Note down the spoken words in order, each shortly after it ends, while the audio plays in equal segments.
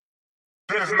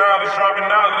This knowledge, dropping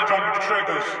knowledge on the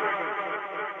triggers.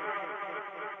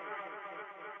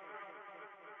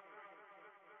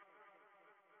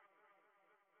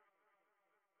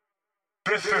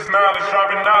 This is knowledge,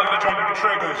 dropping knowledge on the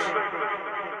triggers.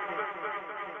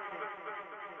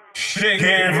 Shit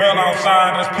getting real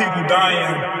outside, there's people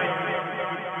dying.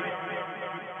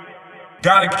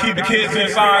 Gotta keep the kids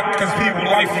inside, cause people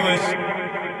lifeless.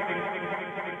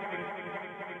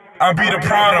 I be the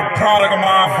product of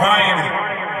my environment.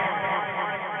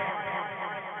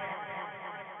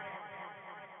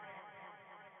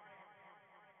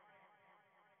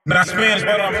 Now Spanish,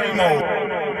 but I'm primo.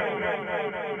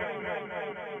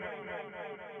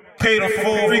 Pay the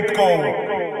full Rico.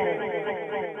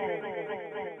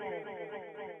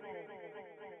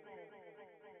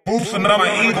 Boosting up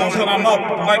my ego till I'm up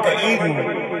like an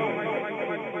eagle.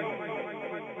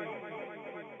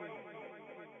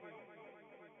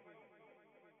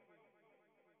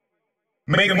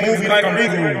 Make a movie like a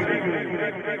regal.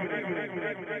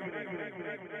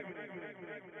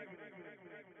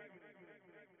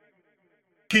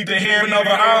 Keep the hearing of an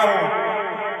owl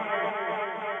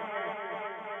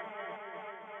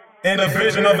and the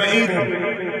vision of an eagle.